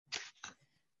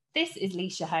This is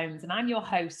Leisha Holmes, and I'm your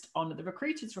host on the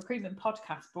Recruiters Recruitment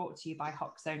Podcast, brought to you by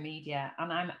Hoxo Media.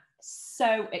 And I'm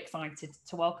so excited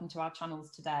to welcome to our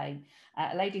channels today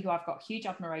a lady who I've got huge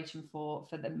admiration for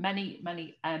the many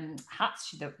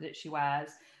hats that she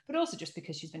wears, but also just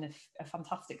because she's been a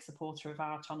fantastic supporter of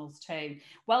our channels too.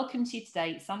 Welcome to you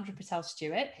today, Sandra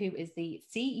Patel-Stewart, who is the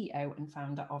CEO and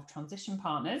founder of Transition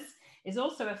Partners, is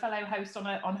also a fellow host on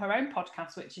her own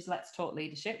podcast, which is Let's Talk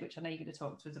Leadership, which I know you're going to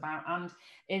talk to us about, and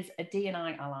is a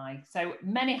D&I ally. So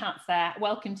many hats there.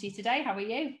 Welcome to you today. How are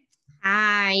you?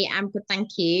 Hi, I'm good,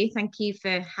 thank you. Thank you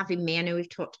for having me. I know we've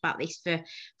talked about this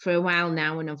for a while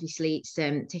now, and obviously it's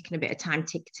taken a bit of time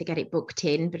to get it booked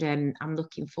in, but I'm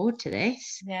looking forward to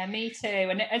this. Yeah, me too.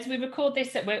 And as we record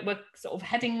this, we're sort of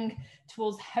heading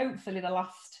towards hopefully the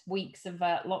last weeks of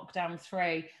lockdown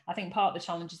 3. I think part of the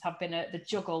challenges have been the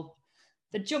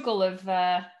juggle of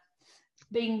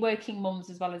being working mums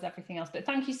as well as everything else. But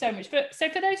thank you so much. So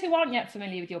for those who aren't yet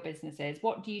familiar with your businesses,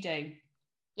 what do you do?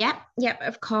 Yeah,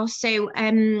 of course. So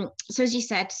as you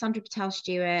said, Sandra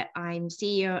Patel-Stewart, I'm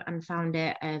CEO and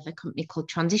founder of a company called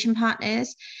Transition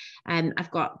Partners.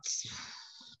 I've got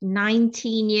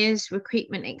 19 years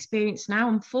recruitment experience now.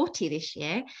 I'm 40 this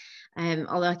year.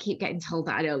 Although I keep getting told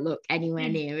that I don't look anywhere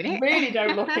near it. You really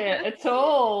don't look it at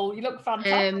all. You look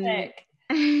fantastic.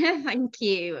 Thank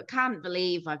you. I can't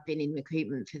believe I've been in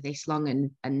recruitment for this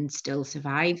long and still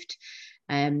survived,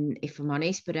 if I'm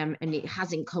honest. But and it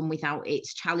hasn't come without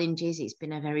its challenges. It's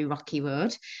been a very rocky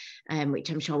road,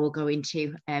 which I'm sure we'll go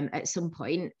into at some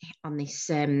point on this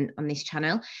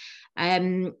channel.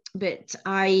 But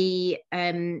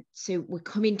so we're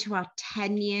coming to our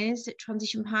 10 years at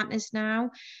Transition Partners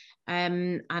now.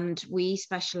 And we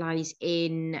specialise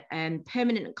in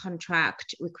permanent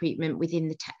contract recruitment within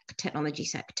the technology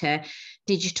sector,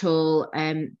 digital,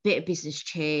 bit of business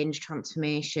change,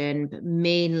 transformation, but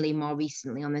mainly more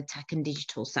recently on the tech and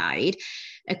digital side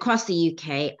across the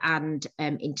UK and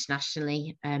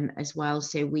internationally as well.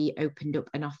 So we opened up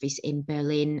an office in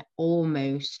Berlin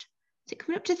almost. Is it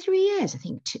coming up to 3 years? I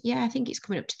think it's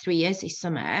coming up to 3 years this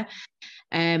summer,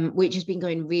 which has been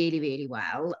going really, really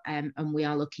well. And we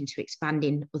are looking to expand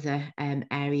in other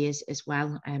areas as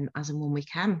well, as and when we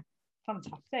can.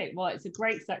 Fantastic. Well, it's a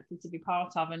great sector to be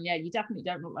part of. And yeah, you definitely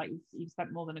don't look like you've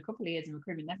spent more than a couple of years in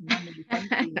recruitment, never mind maybe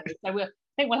 20 years. So I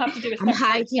think we'll have to do a I'm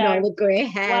hiding all the grey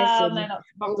hairs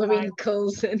all the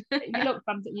wrinkles. You look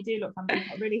fantastic. You do look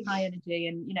fantastic. Really high energy.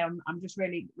 And, you know, I'm just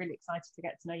really, really excited to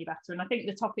get to know you better. And I think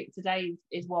the topic today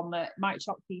is one that might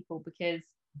shock people because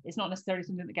it's not necessarily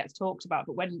something that gets talked about.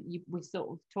 But when we sort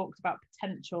of talked about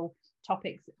potential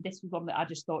topics, this was one that I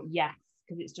just thought, yes,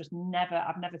 because it's just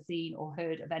I've never seen or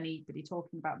heard of anybody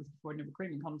talking about this before in a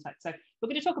recruitment context. So we're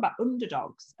going to talk about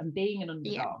underdogs and being an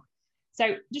underdog. Yeah.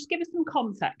 So just give us some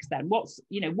context then. What's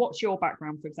your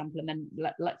background, for example, and then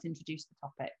let's introduce the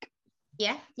topic.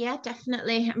 Yeah,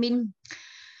 definitely. I mean,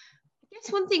 I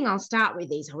guess one thing I'll start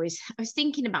with is I was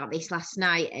thinking about this last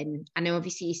night, and I know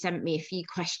obviously you sent me a few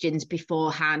questions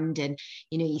beforehand, and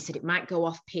you said it might go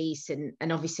off piece, and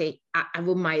obviously I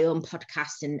run my own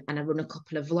podcast and I run a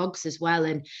couple of vlogs as well,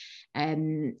 and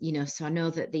so I know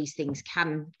that these things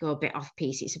can go a bit off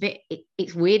piece.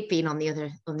 It's weird being on the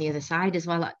other side as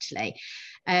well, actually.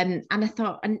 And I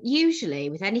thought, and usually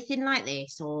with anything like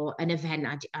this or an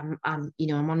event, I'm on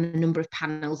a number of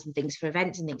panels and things for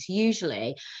events and things.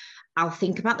 Usually I'll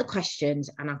think about the questions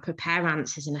and I'll prepare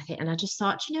answers, and I just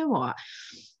thought, you know what?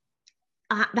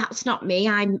 That's not me.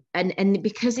 And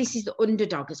because this is the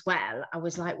underdog as well, I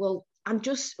was like, well,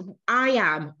 I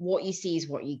am what you see is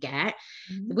what you get,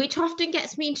 which often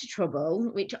gets me into trouble,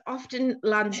 which often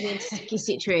lands me in sticky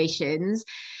situations.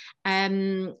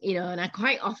 And I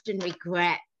quite often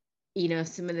regret,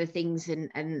 some of the things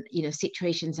and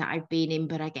situations that I've been in,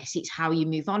 but I guess it's how you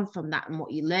move on from that and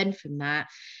what you learn from that.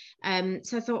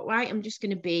 So I thought, right, I'm just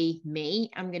going to be me.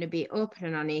 I'm going to be open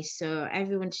and honest. So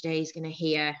everyone today is going to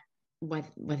hear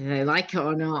whether they like it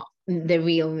or not, the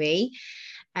real me.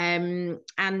 In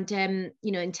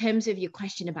terms of your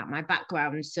question about my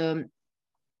background, so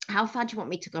how far do you want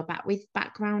me to go back with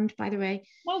background, by the way?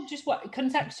 Well, just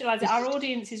contextualize it. Our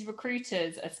audience is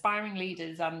recruiters, aspiring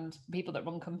leaders, and people that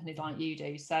run companies like you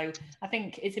do. So I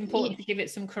think it's important to give it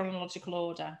some chronological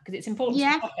order because it's important to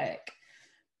the topic.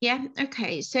 Yeah.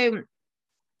 Okay. So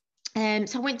I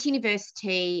went to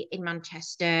university in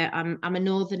Manchester. I'm a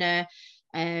northerner,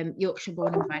 Yorkshire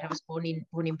born and bred. I was born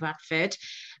in Bradford.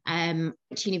 Went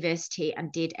to university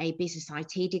and did a business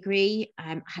IT degree.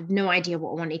 Had no idea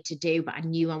what I wanted to do, but I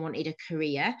knew I wanted a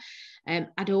career.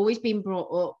 I'd always been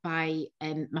brought up by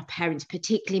my parents,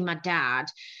 particularly my dad,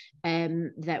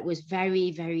 that was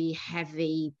very, very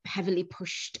heavily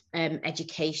pushed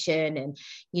education. And,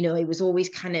 you know, it was always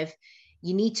kind of,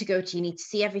 you need to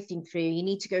see everything through. You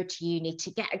need to go to uni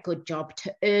to get a good job,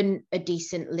 to earn a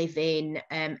decent living.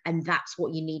 And that's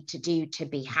what you need to do to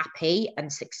be happy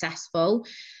and successful.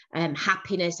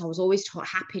 Happiness, I was always taught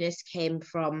happiness came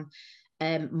from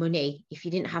money. If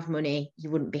you didn't have money, you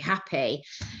wouldn't be happy.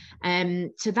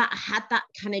 So that had that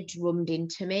kind of drummed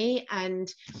into me.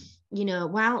 And, you know,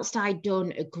 whilst I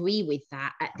don't agree with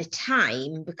that at the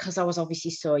time, because I was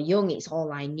obviously so young, it's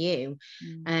all I knew.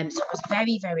 So I was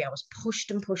I was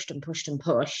pushed and pushed and pushed and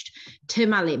pushed to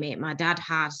my limit. My dad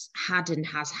has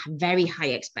very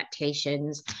high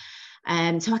expectations.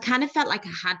 So I kind of felt like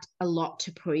I had a lot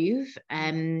to prove.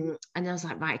 And I was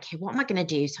like, right, okay, what am I going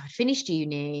to do? So I finished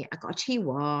uni, I got a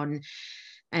 2-1.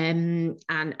 And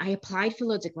I applied for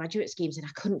loads of graduate schemes and I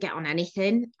couldn't get on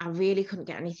anything. I really couldn't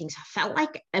get anything. So I felt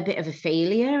like a bit of a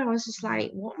failure. I was just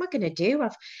like, what am I going to do?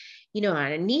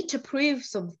 I need to prove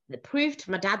to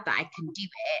my dad that I can do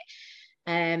it.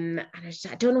 And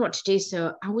I don't know what to do.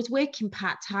 So I was working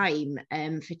part-time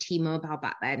for T-Mobile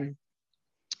back then.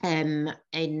 In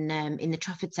the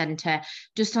Trafford Centre,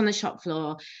 just on the shop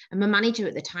floor. And my manager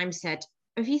at the time said,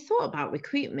 have you thought about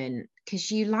recruitment?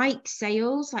 Because you like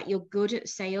sales, like you're good at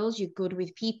sales, you're good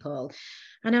with people.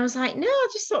 And I was like, no, I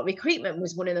just thought recruitment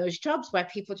was one of those jobs where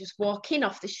people just walk in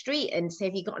off the street and say,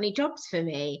 have you got any jobs for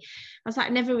me? I was like,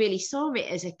 I never really saw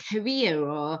it as a career,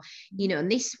 or, you know,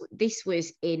 and this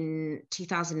was in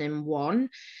 2001.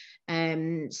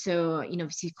 So, you know,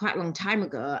 obviously quite a long time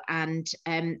ago. And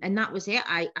that was it.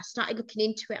 I started looking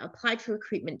into it. I applied for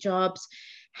recruitment jobs,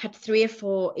 had 3 or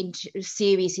 4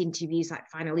 serious interviews, like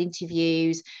final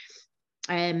interviews.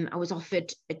 I was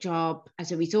offered a job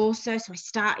as a resourcer. So I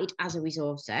started as a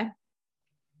resourcer.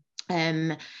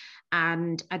 And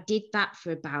I did that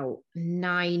for about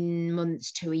 9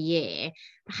 months to a year.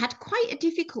 I had quite a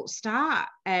difficult start,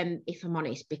 if I'm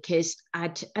honest, because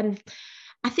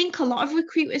I think a lot of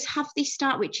recruiters have this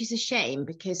start, which is a shame,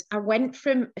 because I went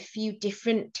from a few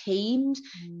different teams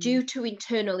due to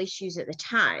internal issues at the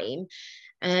time.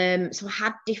 So I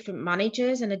had different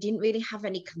managers and I didn't really have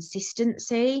any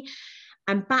consistency.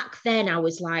 And back then I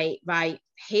was like, right,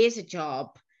 here's a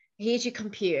job. Here's your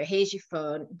computer, here's your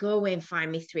phone, go away and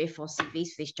find me 3 or 4 CVs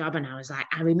for this job. And I was like,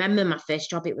 I remember my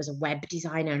first job, it was a web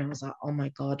designer. And I was like, oh my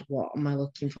God, what am I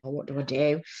looking for? What do I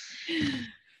do?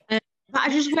 But I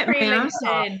just went my ass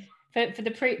off. For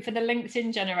the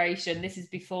LinkedIn generation, this is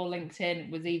before LinkedIn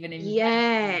was even in.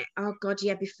 Yeah. Oh God,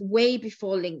 yeah. Way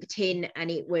before LinkedIn, and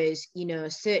it was, you know,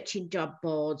 searching job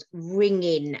boards,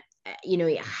 ringing, you know,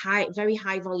 very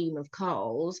high volume of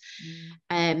calls,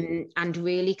 and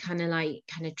really kind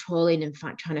of trolling and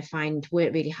trying to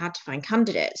work really hard to find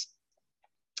candidates.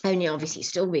 And obviously, it's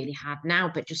still really hard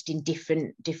now, but just in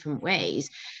different ways.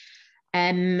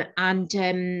 So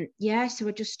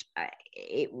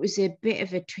it was a bit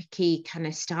of a tricky kind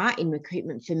of start in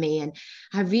recruitment for me, and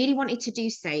I really wanted to do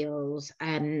sales,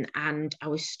 and I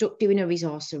was stuck doing a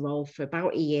resourcer role for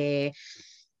about a year,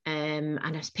 and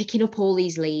I was picking up all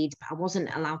these leads, but I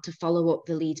wasn't allowed to follow up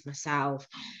the leads myself.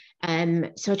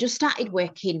 So I just started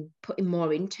putting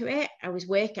more into it. I was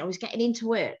getting into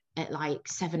work at like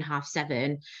 7,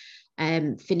 7:30.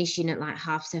 Finishing at like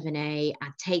 7:30.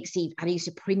 I used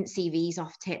to print CVs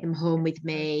off, take them home with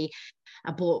me.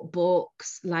 I bought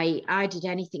books. Like, I did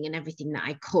anything and everything that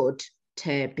I could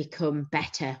to become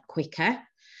better quicker.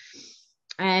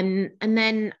 And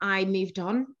then I moved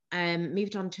on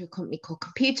to a company called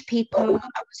Computer People. I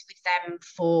was with them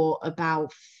for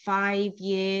about 5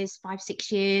 years,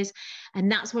 6 years.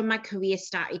 And that's when my career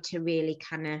started to really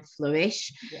kind of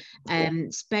flourish. I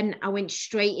went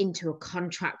straight into a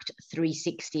contract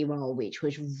 360 role, which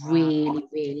was really,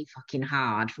 really fucking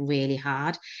hard, really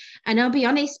hard. And I'll be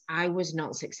honest, I was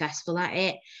not successful at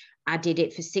it. I did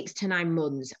it for 6 to 9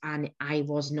 months and I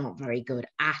was not very good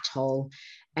at all.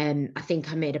 I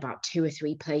think I made about 2 or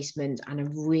 3 placements and I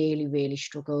really, really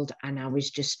struggled. And I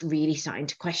was just really starting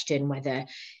to question whether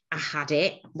I had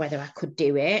it, whether I could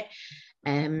do it.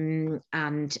 And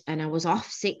I was off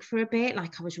sick for a bit.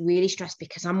 Like, I was really stressed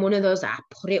because I'm one of those that I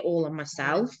put it all on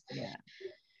myself. Yeah.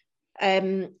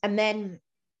 And then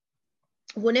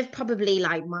one of probably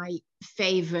like my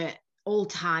favorite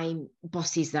all-time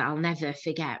bosses that I'll never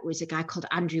forget was a guy called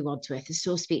Andrew Wadsworth. I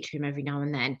still speak to him every now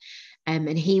and then. And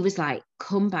he was like,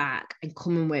 come back and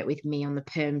come and work with me on the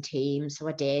perm team. So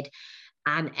I did.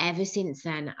 And ever since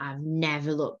then, I've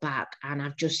never looked back. And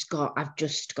I've just gone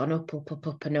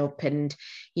up and up. And,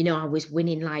 you know, I was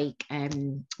winning like,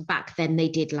 back then they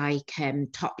did like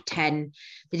top 10.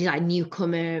 They did like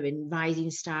newcomer and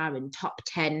rising star and top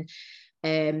 10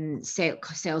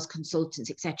 sales consultants,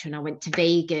 etc. And I went to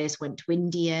Vegas, went to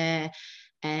India,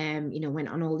 went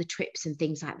on all the trips and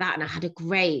things like that. And I had a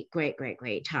great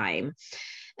time.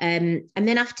 And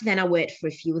then after then, I worked for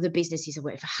a few other businesses. I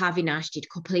worked for Harvey Nash, did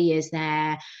a couple of years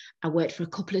there. I worked for a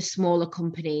couple of smaller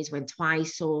companies, went to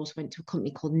iSource, went to a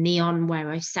company called Neon, where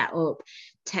I set up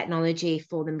technology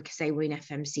for them because they were in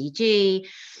FMCG.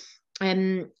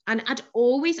 And I'd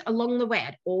always, along the way,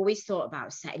 I'd always thought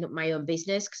about setting up my own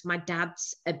business because my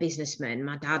dad's a businessman.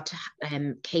 My dad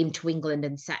came to England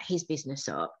and set his business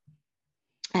up.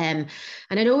 And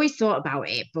I'd always thought about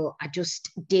it, but I just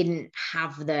didn't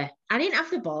have the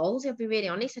balls, I'll be really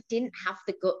honest. I didn't have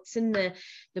the guts and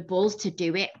the balls to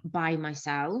do it by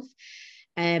myself.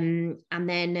 And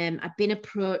then I'd been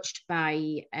approached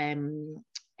by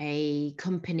a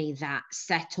company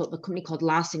called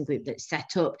Larson Group that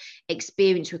set up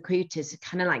experienced recruiters,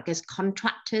 kind of like as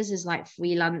contractors, as like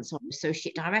freelance or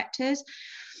associate directors.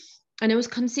 And I was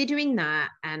considering that,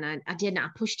 and I didn't. I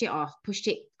pushed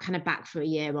it kind of back for a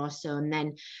year or so, and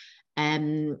then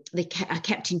I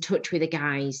kept in touch with the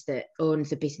guys that owned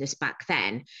the business back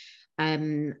then.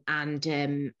 I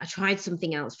tried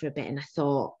something else for a bit, and I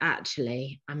thought,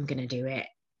 actually, I'm going to do it,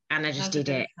 and I just did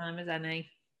it. Time as any.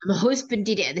 My husband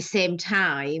did it at the same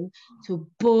time, so we're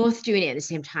both doing it at the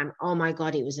same time. Oh my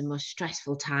God, it was the most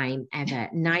stressful time ever.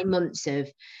 9 months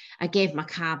I gave my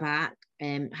car back.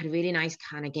 Had a really nice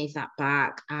car and I gave that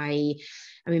back. I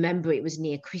remember it was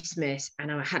near Christmas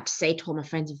and I had to say to all my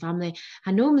friends and family,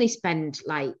 I normally spend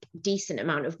like decent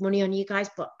amount of money on you guys,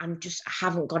 but I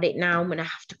haven't got it now when I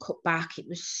have to cut back. It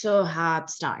was so hard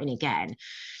starting again.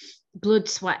 Blood,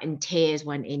 sweat and tears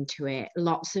went into it.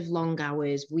 Lots of long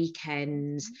hours,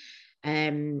 weekends.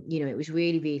 It was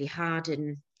really, really hard.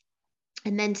 And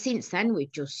then since then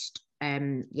we've just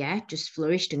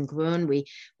flourished and grown. We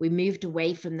moved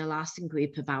away from the Larson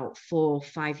Group about 4 or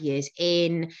 5 years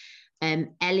in.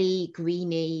 Ellie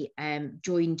Greeny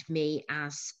joined me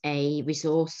as a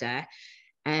resourcer,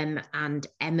 and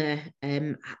Emma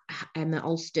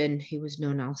Alston, who was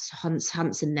known as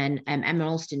Hanson then, Emma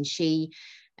Alston, she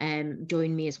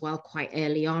joined me as well quite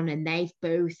early on, and they've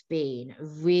both been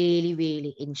really,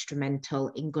 really instrumental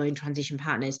in growing Transition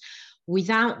Partners.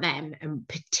 Without them, and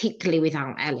particularly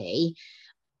without Ellie,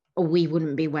 we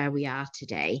wouldn't be where we are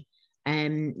today.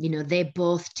 They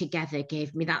both together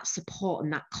gave me that support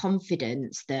and that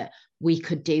confidence that we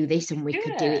could do this and we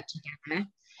could do it together.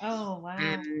 Oh,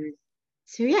 wow.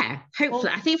 So yeah, hopefully,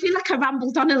 I feel like I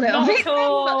rambled on a little bit.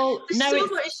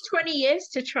 Much 20 years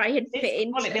to try and fit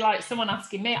into. Well, it'd be like someone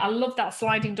asking me. I love that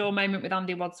sliding door moment with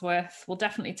Andy Wadsworth. We'll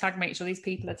definitely make sure these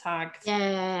people are tagged.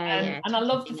 Yeah. And I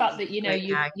love the fact that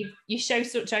you show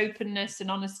such openness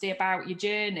and honesty about your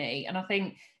journey. And I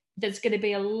think there's going to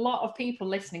be a lot of people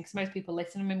listening, because most people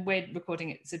listen. I mean, we're recording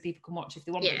it so people can watch if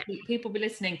they want. Yeah. But people will be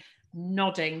listening,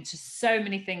 nodding to so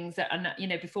many things that,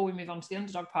 and before we move on to the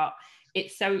underdog part.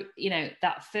 It's so,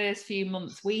 that first few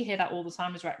months, we hear that all the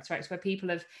time as Rec2Recs, where people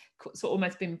have sort of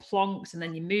almost been plonked and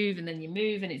then you move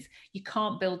and you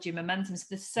can't build your momentum. So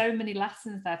there's so many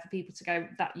lessons there for people to go,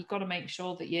 that you've got to make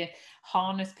sure that you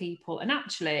harness people. And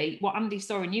actually what Andy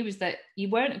saw in you was that you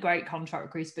weren't a great contract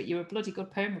recruiter, but you were a bloody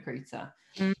good perm recruiter.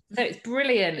 Mm-hmm. So it's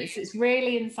brilliant. It's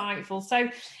really insightful. So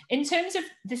in terms of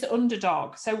this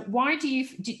underdog, so why do you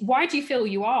feel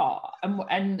you are?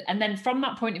 And then from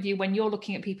that point of view, when you're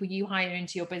looking at people you hire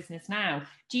into your business now,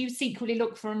 do you secretly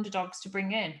look for underdogs to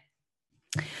bring in?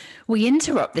 We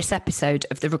interrupt this episode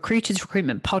of the Recruiters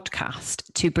Recruitment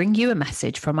Podcast to bring you a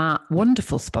message from our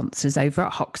wonderful sponsors over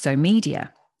at Hoxo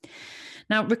Media.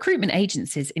 Now, recruitment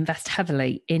agencies invest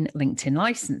heavily in LinkedIn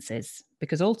licenses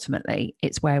because ultimately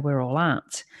it's where we're all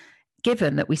at.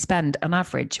 Given that we spend an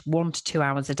average 1 to 2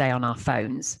 hours a day on our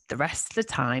phones, the rest of the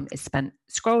time is spent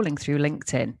scrolling through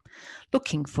LinkedIn,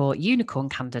 looking for unicorn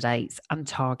candidates and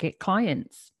target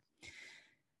clients.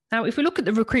 Now, if we look at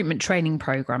the recruitment training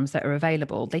programs that are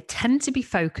available, they tend to be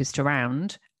focused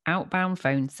around outbound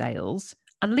phone sales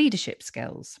and leadership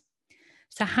skills.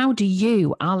 So how do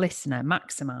you, our listener,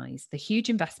 maximize the huge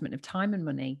investment of time and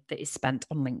money that is spent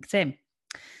on LinkedIn?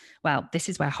 Well, this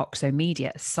is where Hoxo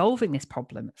Media is solving this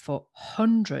problem for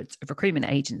hundreds of recruitment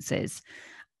agencies,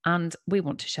 and we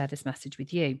want to share this message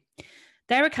with you.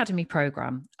 Their Academy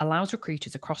program allows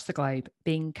recruiters across the globe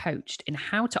being coached in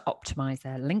how to optimize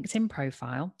their LinkedIn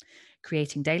profile,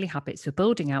 creating daily habits for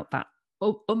building out that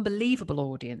unbelievable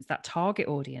audience, that target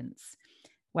audience,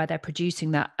 where they're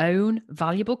producing their own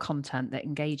valuable content that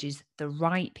engages the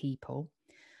right people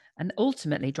and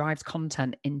ultimately drives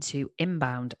content into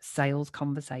inbound sales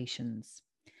conversations.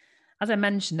 As I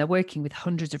mentioned, they're working with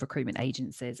hundreds of recruitment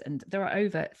agencies, and there are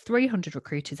over 300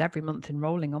 recruiters every month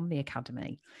enrolling on the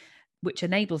academy, which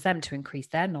enables them to increase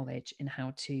their knowledge in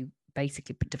how to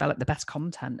basically develop the best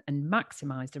content and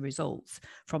maximize the results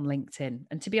from LinkedIn.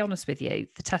 And to be honest with you,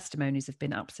 the testimonies have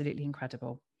been absolutely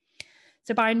incredible.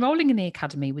 So by enrolling in the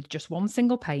academy with just one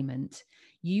single payment,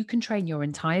 you can train your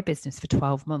entire business for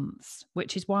 12 months,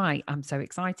 which is why I'm so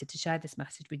excited to share this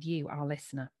message with you, our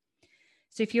listener.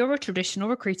 So if you're a traditional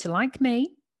recruiter like me,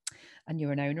 and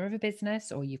you're an owner of a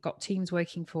business, or you've got teams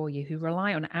working for you who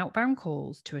rely on outbound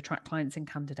calls to attract clients and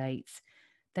candidates,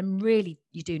 then really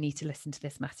you do need to listen to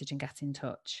this message and get in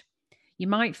touch. You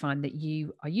might find that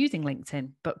you are using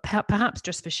LinkedIn, but perhaps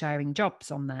just for sharing jobs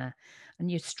on there,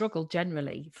 and you struggle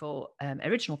generally for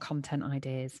original content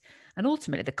ideas and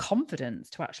ultimately the confidence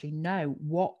to actually know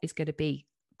what is going to be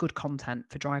good content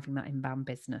for driving that inbound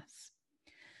business.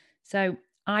 So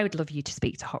I would love you to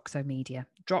speak to Hoxo Media.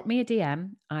 Drop me a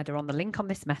DM either on the link on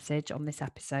this message on this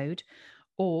episode,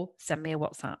 or send me a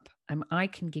WhatsApp, and I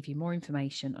can give you more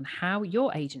information on how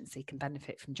your agency can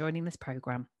benefit from joining this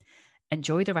program.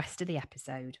 Enjoy the rest of the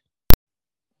episode.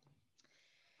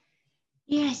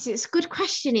 Yes, it's a good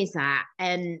question, is that?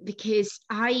 Because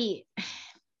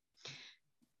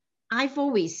I've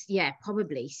always,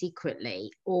 probably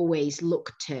secretly always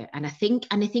looked to, and I think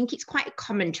it's quite a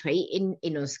common trait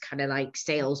in us kind of like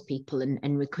salespeople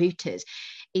and recruiters,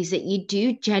 is that you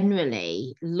do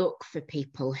generally look for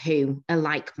people who are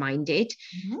like-minded,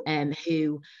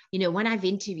 who, you know, when I've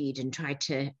interviewed and tried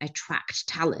to attract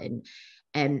talent,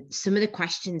 some of the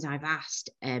questions I've asked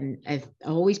have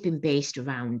always been based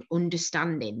around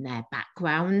understanding their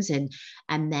backgrounds and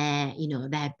their, you know,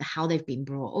 their how they've been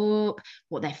brought up,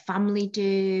 what their family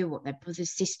do, what their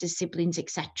brothers, sisters, siblings,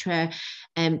 etc.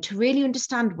 To really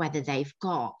understand whether they've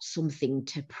got something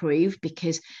to prove,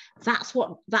 because that's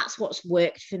what's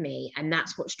worked for me, and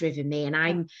that's what's driven me. And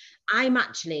I'm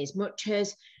actually, as much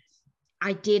as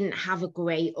I didn't have a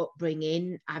great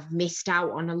upbringing, I've missed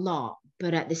out on a lot,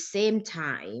 but at the same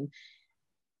time,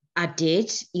 I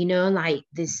did, you know, like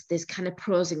there's kind of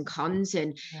pros and cons,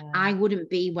 and I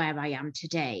wouldn't be where I am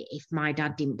today if my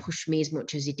dad didn't push me as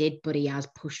much as he did, but he has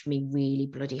pushed me really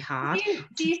bloody hard.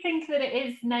 Do you think that it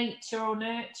is nature or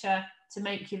nurture to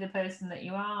make you the person that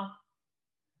you are?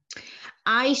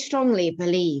 I strongly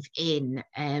believe in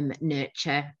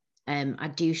nurture. I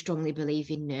do strongly believe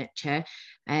in nurture,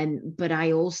 but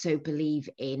I also believe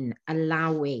in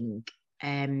allowing,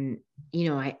 you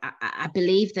know, I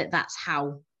believe that that's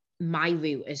how my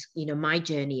route is, you know, my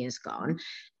journey has gone,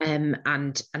 and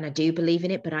I do believe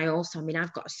in it. But I also, I mean,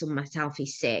 I've got a son myself,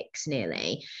 he's 6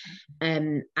 nearly,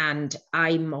 and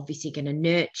I'm obviously going to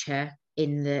nurture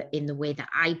in the way that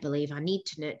I believe I need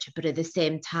to nurture, but at the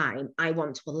same time, I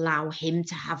want to allow him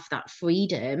to have that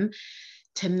freedom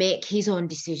to make his own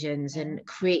decisions and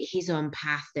create his own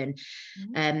path. And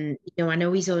you know, I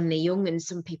know he's only young, and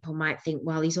some people might think,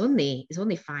 well, he's only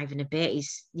 5 and a bit,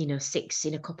 he's, you know, 6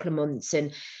 in a couple of months,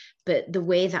 but the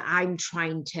way that I'm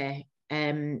trying to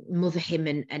mother him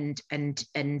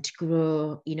and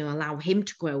grow, you know, allow him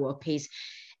to grow up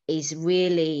is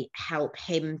really help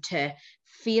him to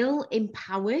feel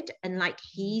empowered and like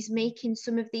he's making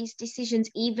some of these decisions.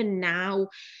 Even now,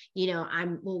 you know,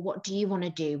 well, what do you want to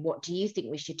do? What do you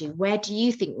think we should do? Where do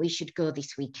you think we should go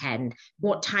this weekend?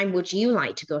 What time would you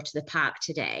like to go to the park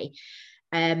today?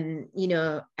 You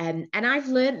know, and I've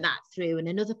learned that through, and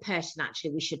another person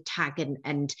actually we should tag,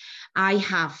 and I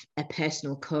have a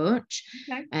personal coach,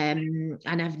 and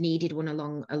I've needed one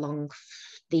along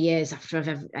the years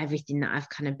after everything that I've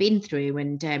kind of been through,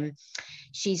 and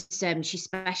she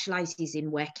specializes in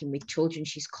working with children.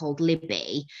 She's called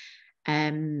Libby.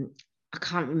 I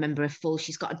can't remember her full.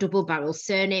 She's got a double barrel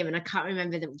surname, and I can't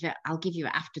remember that. I'll give you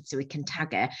it after so we can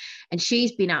tag her. And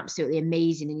she's been absolutely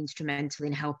amazing and instrumental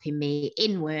in helping me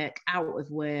in work, out of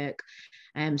work.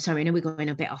 Sorry, I know we're going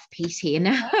a bit off piece here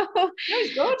now.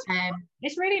 That's good.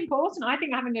 It's really important. I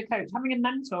think having a coach, having a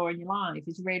mentor in your life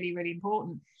is really, really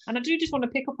important. And I do just want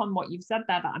to pick up on what you've said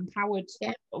there, that empowered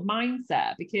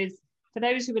mindset, because for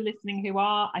those who are listening who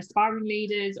are aspiring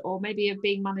leaders or maybe are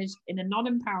being managed in a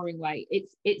non-empowering way,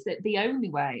 it's the only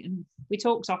way. And we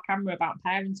talked off camera about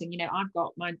parenting. You know, I've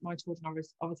got my children are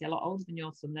obviously a lot older than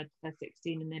your son. They're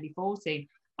 16 and nearly 14.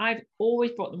 I've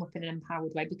always brought them up in an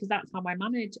empowered way, because that's how I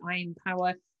manage. I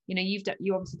empower. You know, you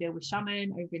obviously deal with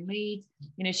Shannon over in Leeds.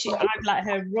 You know, I've let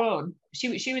her run. She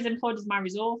was employed as my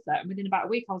resourcer, and within about a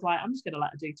week, I was like, I'm just going to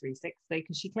let her do 360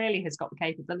 because she clearly has got the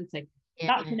capability.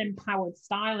 Yeah. That's an empowered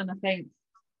style, and I think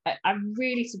I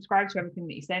really subscribe to everything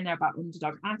that you're saying there about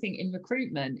Underdog. I think in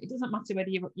recruitment, it doesn't matter whether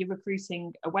you're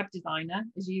recruiting a web designer,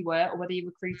 as you were, or whether you're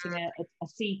recruiting a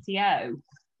CTO.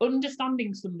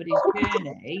 Understanding somebody's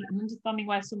journey and understanding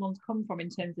where someone's come from in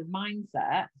terms of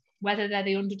mindset, whether they're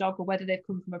the underdog or whether they've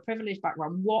come from a privileged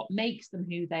background, what makes them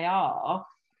who they are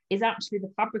is actually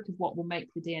the fabric of what will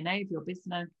make the DNA of your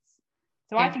business.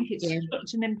 So I think it's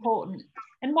such an important,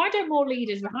 and why don't more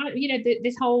leaders,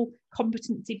 this whole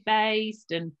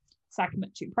competency-based and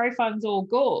psychometric profiling is all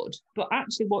good, but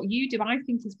actually what you do, I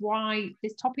think, is why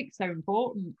this topic's so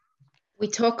important. We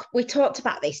talked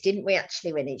about this, didn't we,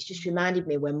 actually, when it's just reminded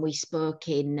me when we spoke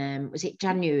in, was it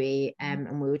January,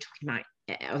 and we were talking about,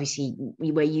 obviously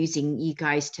we were using you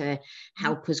guys to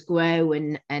help us grow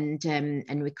and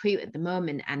recruit at the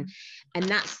moment, and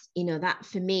that's, that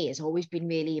for me has always been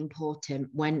really important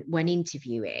when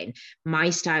interviewing.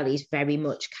 My style is very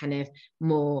much kind of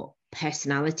more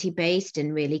personality based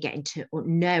and really getting to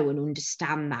know and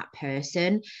understand that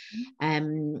person,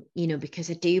 because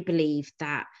I do believe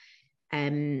that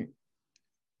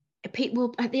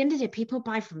people, at the end of the day, people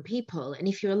buy from people, and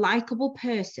if you're a likable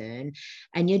person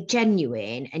and you're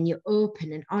genuine and you're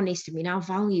open and honest, I mean, our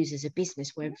values as a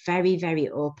business, we're very, very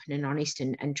open and honest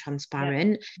and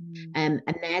transparent, and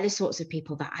they're the sorts of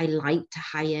people that I like to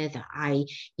hire, that are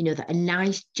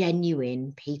nice,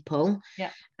 genuine people,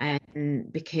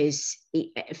 because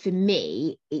for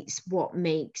me, it's what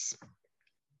makes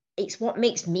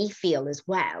me feel as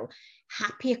well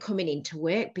happier coming into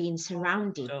work, being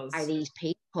surrounded by these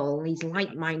people, these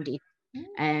like-minded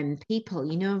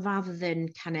people, rather than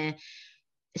kind of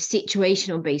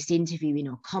situational based interviewing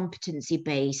or competency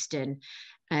based and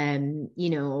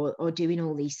or doing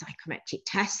all these psychometric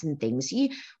tests and things.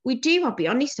 I'll be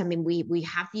honest, I mean, we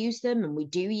have used them and we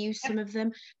do use some of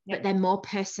them, but they're more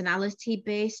personality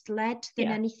based led than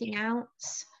anything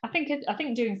else. I think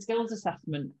doing skills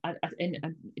assessment,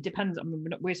 it depends. I mean,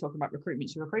 we're talking about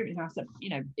recruitment to recruitment house.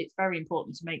 It's very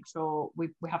important to make sure we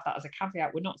have that as a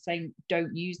caveat. We're not saying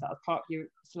don't use that as part of your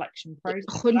selection process.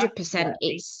 100%.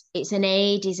 It's an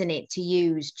aid, isn't it, to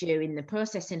use during the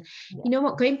process. And you know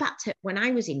what? Going back to when I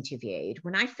was interviewed,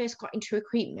 when I first got into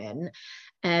recruitment,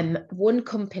 one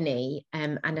company,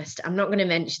 and I'm not going to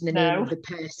mention the name of the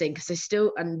person because I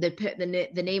still, and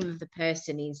the name of the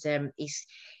person is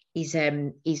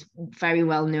very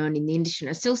well known in the industry.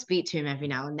 I still speak to him every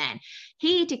now and then.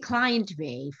 He declined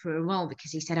me for a role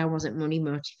because he said I wasn't money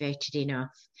motivated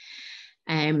enough.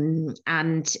 And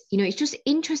it's just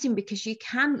interesting because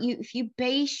if you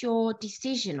base your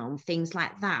decision on things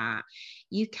like that,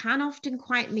 you can often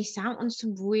quite miss out on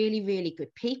some really, really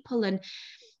good people.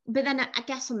 But then I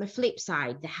guess on the flip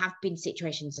side, there have been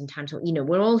situations and times where,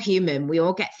 we're all human. We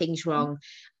all get things wrong.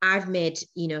 I've made,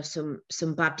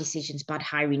 some bad decisions, bad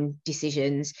hiring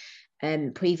decisions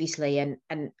previously. And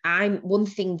one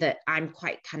thing that I'm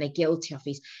quite kind of guilty of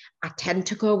is I tend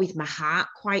to go with my heart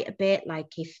quite a bit.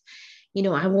 Like if,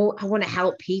 I want to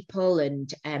help people,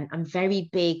 and I'm very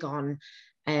big on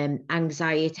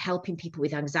anxiety, helping people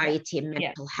with anxiety and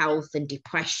mental health and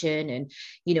depression. And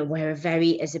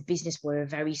as a business, we're a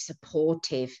very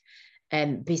supportive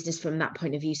business from that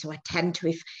point of view. So I tend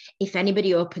to, if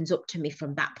anybody opens up to me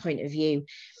from that point of view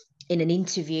in an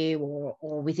interview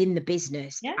or within the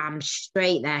business, I'm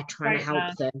straight there trying to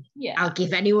help them. I'll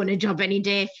give anyone a job any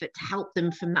day to help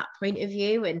them from that point of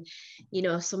view. And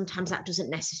sometimes that doesn't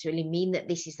necessarily mean that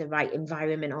this is the right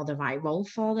environment or the right role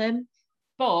for them.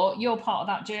 But you're part of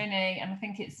that journey, and I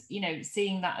think it's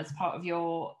seeing that as part of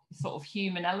your sort of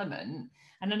human element.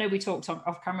 And I know we talked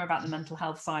off camera about the mental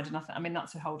health side, and I mean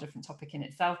that's a whole different topic in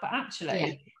itself. But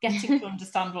actually, getting to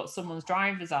understand what someone's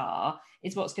drivers are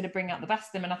is what's going to bring out the best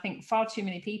of them. And I think far too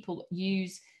many people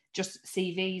use just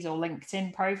CVs or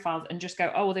LinkedIn profiles and just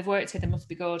go, "Oh, they've worked here, they must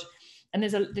be good." And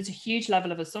there's a huge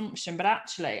level of assumption. But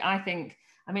actually, I think.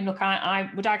 I mean, look, I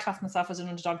class myself as an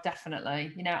underdog?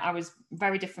 Definitely. I was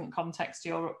very different context to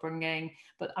your upbringing,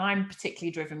 but I'm particularly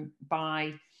driven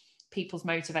by people's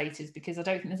motivators because I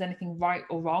don't think there's anything right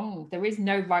or wrong. There is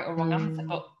no right or wrong answer,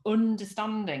 but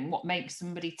understanding what makes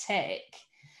somebody tick.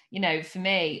 For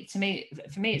me,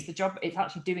 it's the job. It's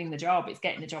actually doing the job. It's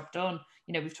getting the job done.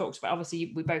 We've talked about,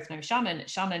 obviously, we both know Shannon.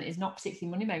 Shannon is not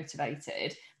particularly money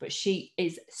motivated, but she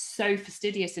is so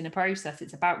fastidious in the process.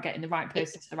 It's about getting the right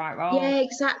person to the right role. Yeah,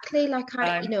 exactly. Like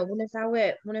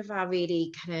one of our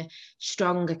really kind of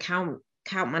strong account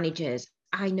managers,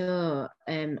 I know,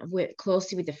 I've worked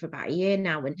closely with her for about a year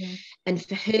now, and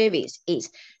for her, it's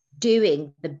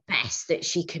doing the best that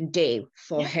she can do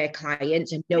for her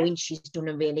clients and knowing she's done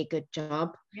a really good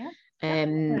job.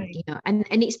 You know, and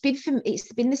it's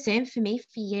been the same for me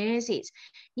for years. It's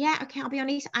okay, I'll be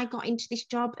honest, I got into this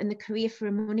job and the career for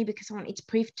money because I wanted to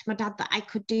prove to my dad that I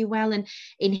could do well, and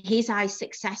in his eyes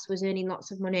success was earning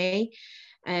lots of money,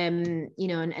 you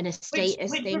know, and a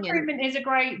status which thing. Recruitment is a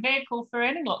great vehicle for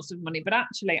earning lots of money, but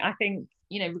actually I think,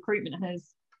 you know, recruitment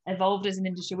has evolved as an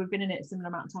industry. We've been in it a similar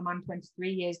amount of time. I'm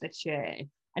 23 years this year,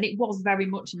 and it was very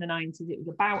much in the 90s. It was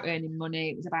about earning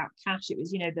money, it was about cash, it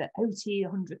was, you know, the OT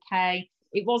 100k.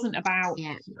 It wasn't about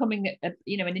becoming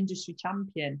you know, an industry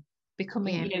champion,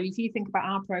 becoming, you know, if you think about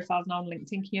our profiles now on LinkedIn,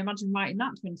 can you imagine writing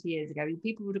that 20 years ago?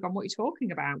 People would have gone, what are you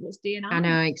talking about? What's D&I? I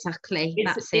know, exactly.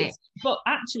 That's it. But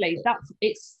actually,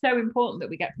 it's so important that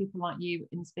we get people like you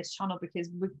into this channel, because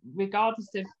regardless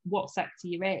of what sector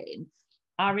you're in,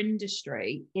 our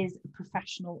industry is a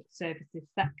professional services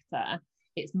sector.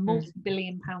 It's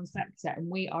multi-billion-pound sector, and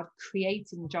we are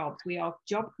creating jobs. We are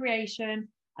job creation,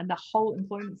 and the whole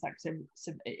employment sector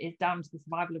is down to the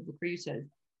survival of recruiters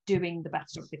doing the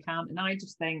best job they can. And I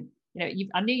just think, you know,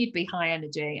 I knew you'd be high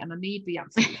energy, and I knew you'd be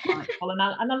absolutely delightful. And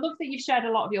I love that you've shared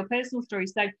a lot of your personal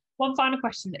stories. So one final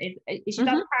question is your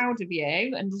dad proud of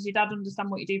you? And does your dad understand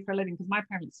what you do for a living? Because my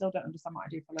parents still don't understand what I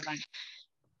do for a living.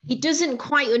 He doesn't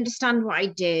quite understand what I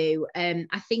do.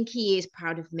 I think he is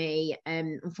proud of me.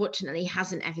 Unfortunately, he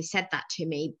hasn't ever said that to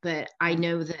me, but I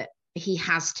know that he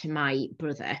has to my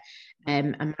brother.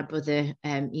 And my brother,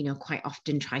 you know, quite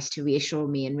often tries to reassure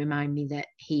me and remind me that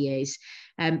he is.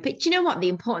 But you know what? The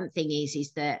important thing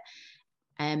is that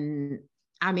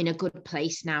I'm in a good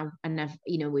place now, and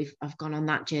I've gone on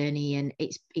that journey, and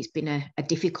it's been a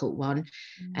difficult one.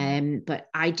 But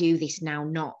I do this now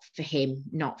not for him,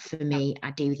 not for me.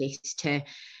 I do this to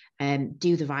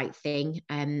do the right thing,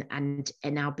 and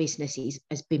our business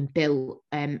has been built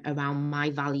around my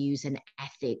values and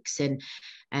ethics,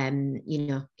 and you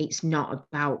know, it's not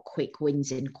about quick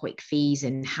wins and quick fees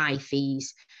and high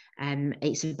fees.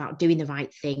 It's about doing the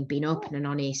right thing, being open and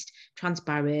honest,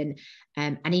 transparent,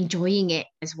 and enjoying it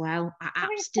as well.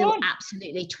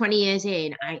 Absolutely 20 years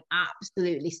in, I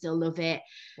absolutely still love it.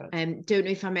 Don't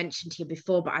know if I mentioned to you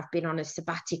before, but I've been on a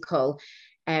sabbatical,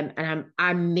 and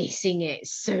I'm missing it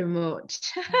so much.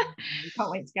 You can't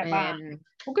wait to get back.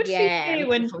 Well, good for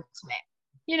you. And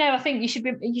you know, I think you should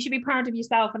be proud of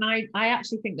yourself. And I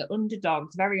actually think that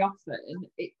underdogs, very often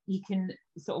you can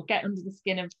sort of get under the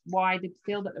skin of why they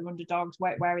feel that they're underdogs,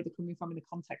 where are they coming from in the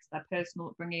context of their personal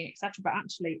upbringing, etc. But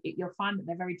actually, you'll find that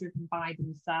they're very driven by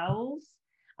themselves,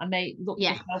 and they look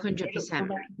for 100%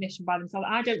 recognition by themselves.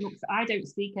 I don't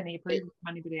seek any approval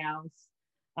from anybody else.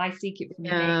 I seek it from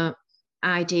me.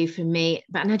 I do for me.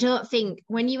 And I don't think,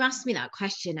 when you asked me that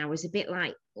question, I was a bit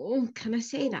like, oh, can I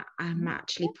say that I'm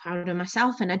actually proud of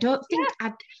myself? And I don't think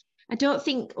I don't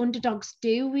think underdogs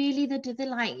do really. Do they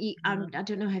like you? I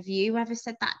don't know. Have you ever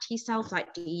said that to yourself?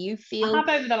 Like, do you feel? I have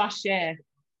over the last year.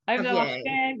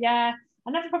 Yeah. I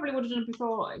never probably would have done it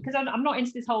before, because I'm not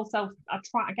into this whole self.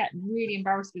 I get really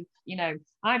embarrassed with, you know,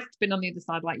 I've been on the other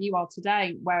side like you are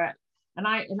today, where. And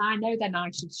I know then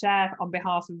I should share on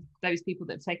behalf of those people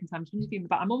that have taken time to interview me,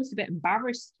 but I'm almost a bit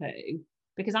embarrassed too,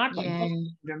 because I've got imposter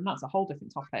syndrome. That's a whole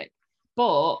different topic.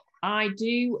 But I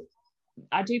do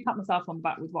pat myself on the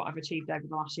back with what I've achieved over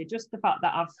the last year. Just the fact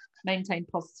that I've maintained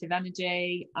positive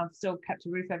energy, I've still kept a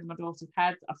roof over my daughter's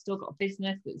head, I've still got a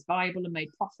business that's viable and made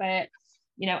profit.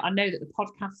 You know, I know that the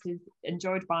podcast is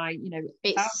enjoyed by, you know,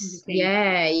 thousands of people.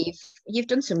 Yeah, you've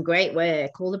done some great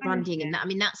work, all the branding and that. I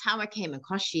mean, that's how I came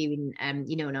across you. And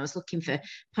you know, when I was looking for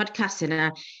podcasts, and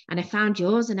I found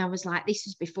yours, and I was like, this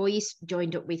was before you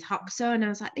joined up with Hoxo, and I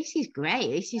was like, this is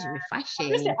great, this is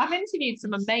refreshing. I've interviewed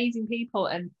some amazing people,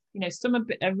 and you know, some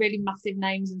are really massive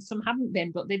names, and some haven't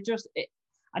been, but they've just.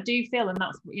 I do feel, and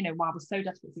that's, you know, why I was so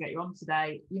desperate to get you on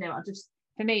today. You know,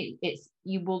 for me, it's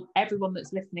everyone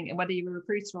that's listening, and whether you're a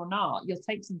recruiter or not, you'll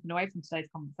take something away from today's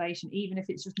conversation, even if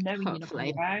it's just knowing you're not on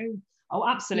your own. Oh,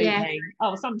 absolutely. Yeah.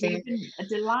 Oh, Sandra, you've been a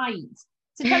delight.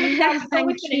 So tell us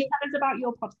about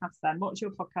your podcast then. What's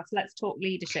your podcast? Let's Talk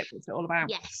Leadership. What's it all about?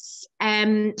 Yes.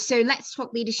 So Let's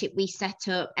Talk Leadership, we set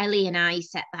up, Ellie and I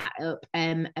set that up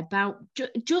about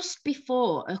just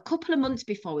before, a couple of months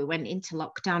before we went into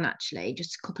lockdown, actually,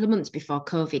 just a couple of months before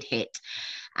COVID hit.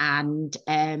 And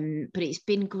but it's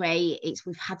been great.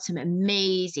 We've had some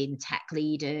amazing tech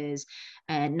leaders,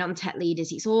 non-tech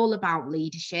leaders. It's all about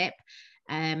leadership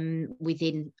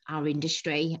within our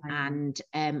industry, and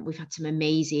we've had some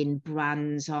amazing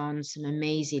brands on, some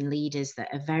amazing leaders that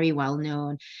are very well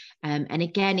known, and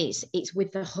again, it's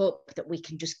with the hope that we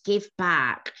can just give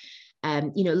back.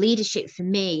 You know, leadership for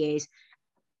me is,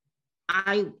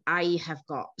 I have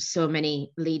got so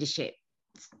many leadership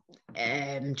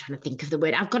trying to think of the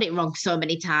word. I've got it wrong so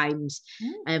many times.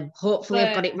 Hopefully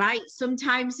I've got it right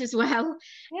sometimes as well.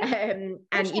 Yeah.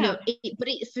 And you know,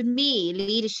 for me,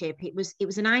 leadership, it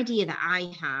was an idea that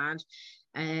I had.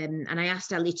 And I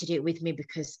asked Ellie to do it with me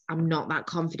because I'm not that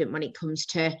confident when it comes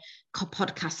to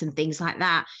podcasts and things like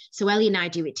that. So Ellie and I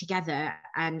do it together,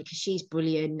 and because she's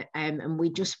brilliant, and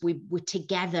we're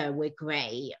together, we're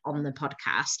great on the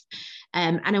podcast.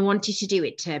 And I wanted to do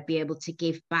it to be able to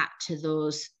give back to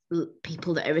those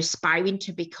people that are aspiring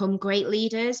to become great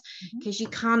leaders, because you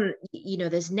can't, you know,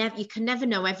 you can never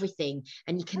know everything,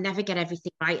 and you can never get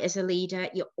everything right as a leader.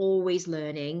 You're always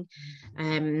learning. So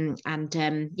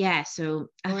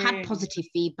I've had positive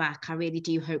feedback. I really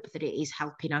do hope that it is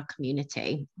helping our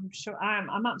community. I'm sure.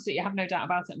 I'm absolutely, have no doubt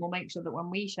about it, and we'll make sure that when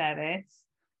we share this,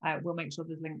 we'll make sure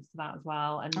there's links to that as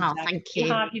well. And thank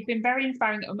you. You've been very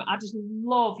inspiring. I just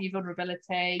love your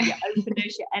vulnerability, your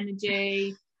openness, your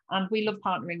energy. And we love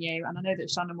partnering you. And I know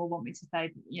that Shannon will want me to say,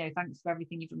 you know, thanks for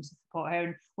everything you've done to support her.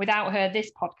 And without her,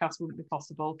 this podcast wouldn't be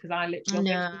possible, because I literally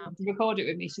to record it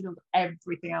with me. She does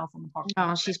everything else on the podcast.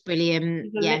 Oh, she's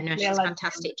brilliant. She's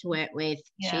fantastic to work with.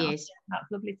 Yeah, she is. That's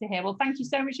lovely to hear. Well, thank you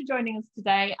so much for joining us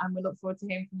today. And we look forward to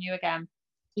hearing from you again.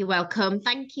 You're welcome.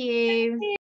 Thank you.